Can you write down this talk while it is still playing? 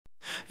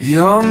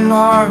Young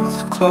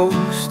hearts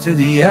close to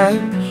the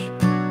edge,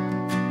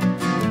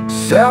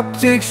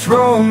 skeptics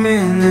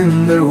roaming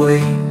in their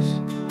ways,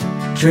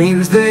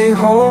 dreams they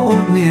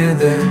hold near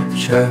their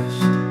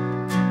chest,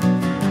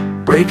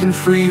 breaking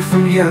free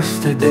from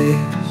yesterdays.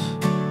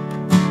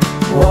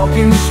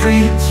 Walking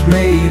streets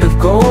made of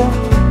gold,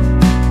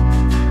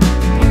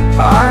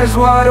 eyes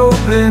wide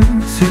open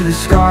to the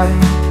sky,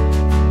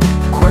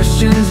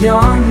 questions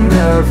young,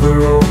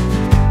 never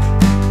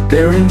old,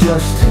 daring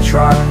just to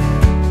try.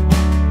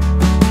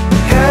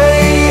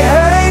 Hey,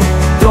 hey,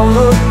 don't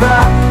look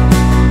back,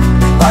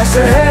 life's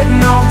ahead,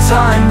 no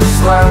time to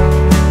slack.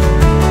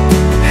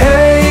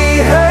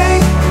 Hey,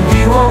 hey,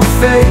 we won't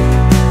fade,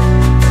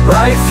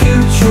 bright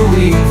future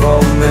we've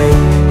all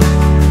made.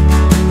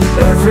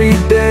 Every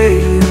day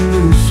a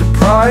new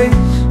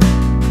surprise,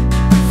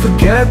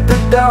 forget the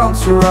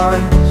doubts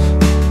arise,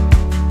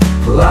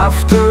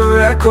 laughter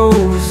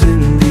echoes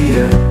in the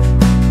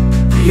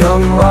air,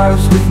 young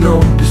lives with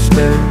no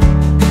despair.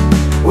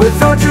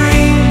 With our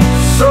dreams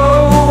so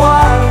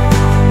wild,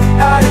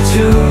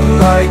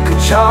 attitude like a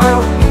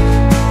child,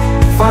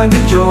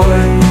 finding joy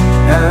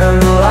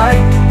and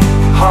light,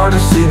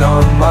 harnessing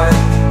our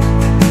might.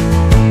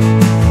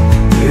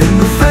 In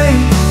the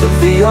face of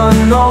the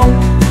unknown,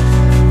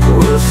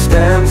 we'll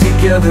stand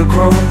together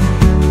grown,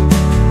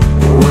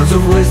 words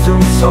of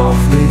wisdom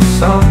softly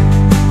sung,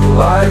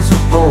 lives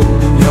of bold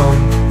and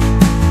young.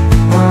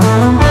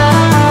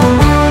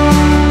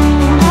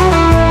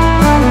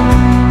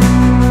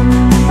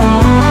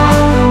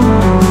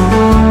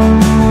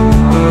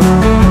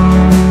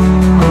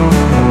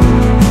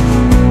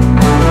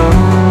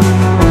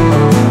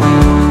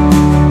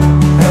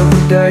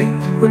 Every day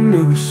a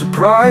new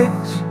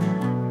surprise,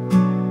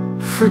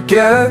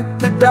 forget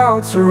the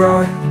doubts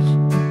arise,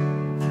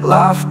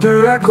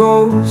 laughter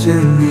echoes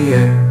in the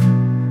air,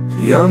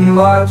 young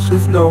lives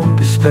with no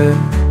despair.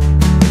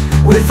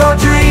 With our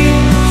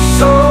dreams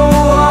so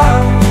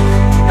wild,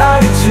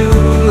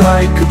 attitude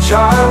like a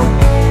child,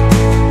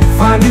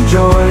 finding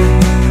joy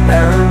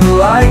and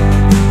light,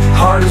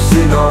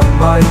 harnessing our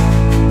might.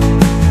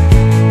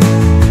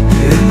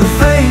 In the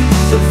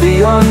face of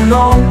the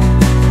unknown,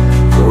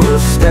 we'll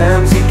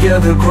stand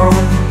together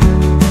grown,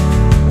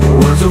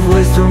 words of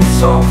wisdom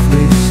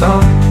softly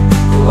sung,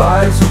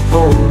 lives of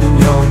bold and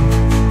young.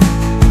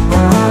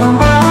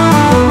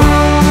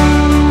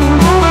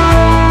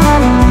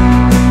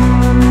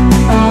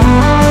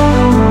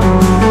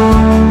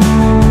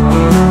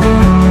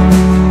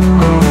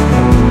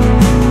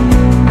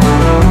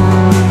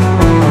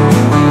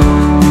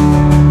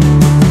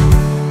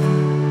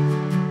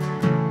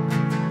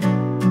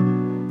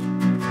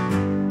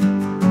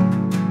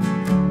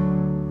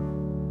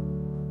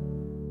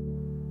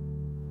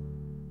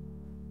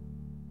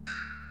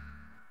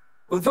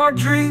 With our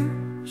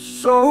dreams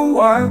so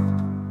wild,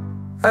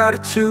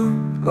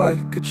 attitude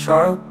like a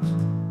child,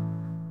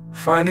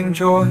 finding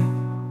joy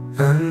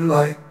and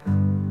light,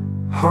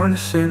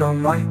 harnessing our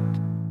might.